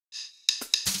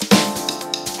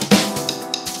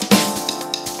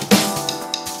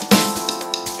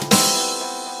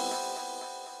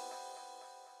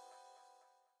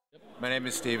My name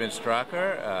is Stephan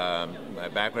Strocker. My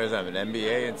background is I'm an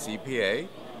MBA and CPA.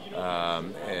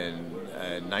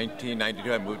 In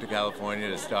 1992, I moved to California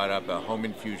to start up a home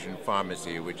infusion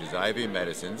pharmacy, which is IV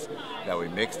medicines that we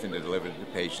mixed and delivered to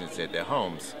patients at their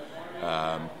homes.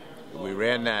 We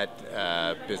ran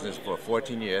that business for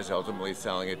 14 years, ultimately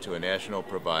selling it to a national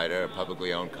provider, a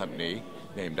publicly owned company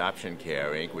named Option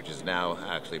Care, Inc., which is now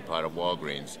actually part of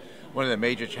Walgreens. One of the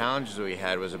major challenges we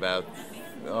had was about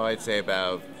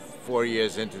 4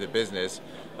 years into the business.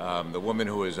 The woman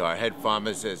who was our head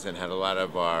pharmacist and had a lot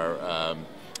of our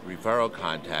referral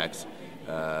contacts,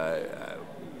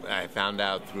 I found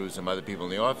out through some other people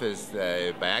in the office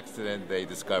that by accident they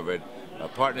discovered a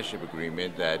partnership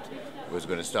agreement that was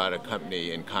going to start a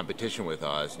company in competition with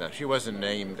ours. Now, she wasn't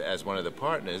named as one of the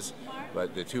partners,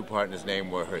 but the two partners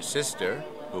named were her sister,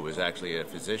 who was actually a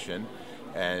physician,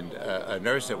 and a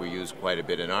nurse that we used quite a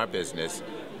bit in our business.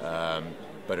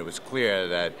 But it was clear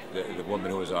that the woman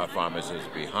who was our pharmacist was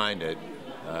behind it.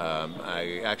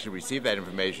 I actually received that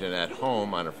information at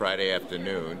home on a Friday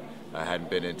afternoon. I hadn't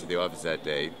been into the office that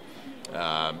day.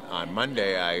 On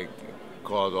Monday, I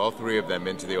called all three of them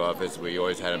into the office. We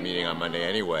always had a meeting on Monday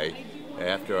anyway.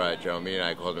 After our general meeting,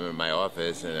 I called them in my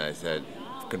office and I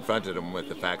confronted them with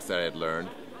the facts that I had learned.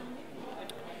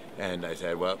 And I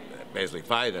said, well, basically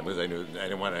fired them because I knew I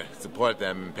didn't want to support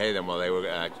them and pay them while they were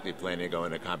actually planning to go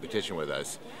into competition with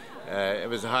us. It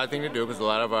was a hard thing to do because a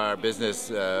lot of our business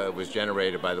was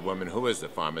generated by the woman who was the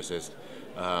pharmacist.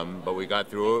 But we got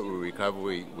through it, we recovered,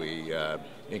 we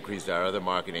increased our other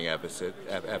marketing efforts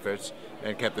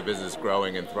and kept the business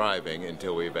growing and thriving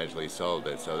until we eventually sold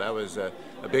it. So that was a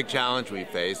big challenge we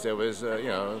faced. It was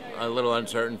a little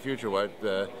uncertain future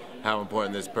how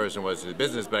important this person was to the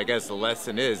business, but I guess the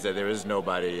lesson is that there is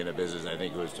nobody in a business, I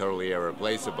think, who is totally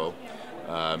irreplaceable.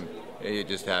 You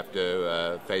just have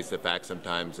to face the facts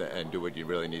sometimes and do what you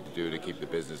really need to do to keep the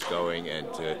business going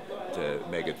and to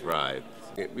make it thrive.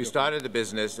 We started the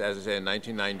business, as I said, in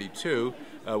 1992.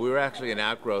 We were actually an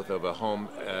outgrowth of a home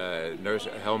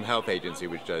health agency,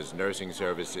 which does nursing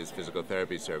services, physical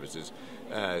therapy services.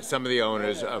 Some of the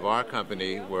owners of our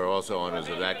company were also owners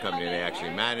of that company, and they actually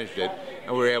managed it.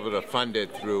 And we were able to fund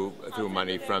it through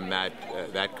money from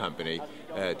that company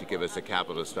to give us the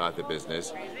capital to start the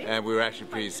business. And we were actually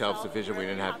pretty self-sufficient. We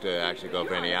didn't have to actually go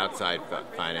for any outside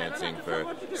financing for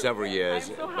several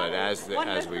years. But as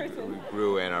we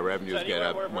grew and our revenues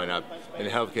went up, in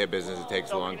the healthcare business it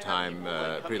takes a long time,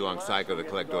 a pretty long cycle to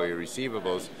collect all your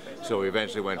receivables. So we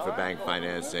eventually went for bank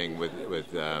financing with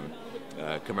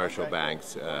commercial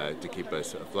banks to keep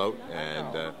us afloat,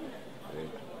 and it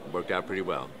worked out pretty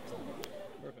well.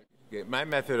 My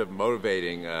method of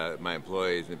motivating my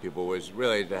employees and people was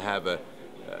really to have a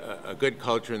good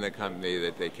culture in the company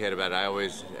that they cared about. I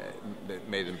always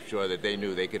made them sure that they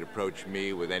knew they could approach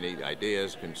me with any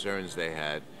ideas, concerns they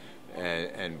had,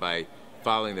 and by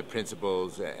following the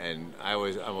principles, and I'm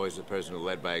always the person who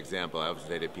led by example. I always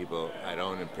say to people, I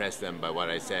don't impress them by what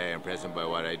I say, I impress them by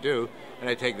what I do, and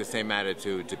I take the same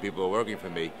attitude to people who are working for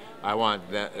me. I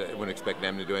wouldn't expect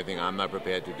them to do anything I'm not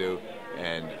prepared to do,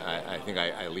 and I think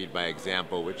I lead by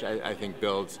example, which I think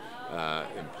builds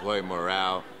employee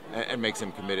morale and makes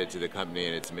them committed to the company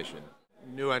and its mission.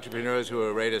 New entrepreneurs who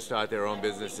are ready to start their own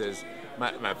businesses,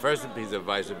 my first piece of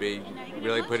advice would be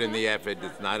really put in the effort.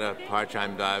 It's not a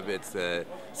part-time job. It's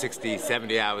 60,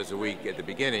 70 hours a week at the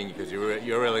beginning, because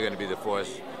you're really going to be the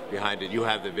force behind it. You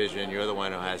have the vision. You're the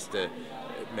one who has to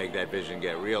make that vision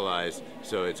get realized.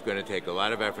 So it's going to take a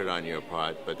lot of effort on your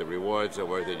part, but the rewards are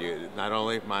worth it. Not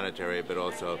only monetary, but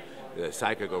also the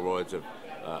psychic rewards of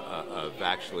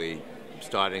actually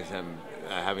starting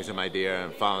having some idea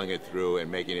and following it through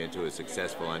and making it into a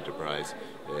successful enterprise.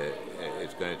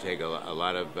 It's going to take a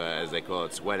lot of, as they call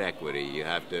it, sweat equity. You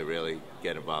have to really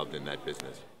get involved in that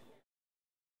business.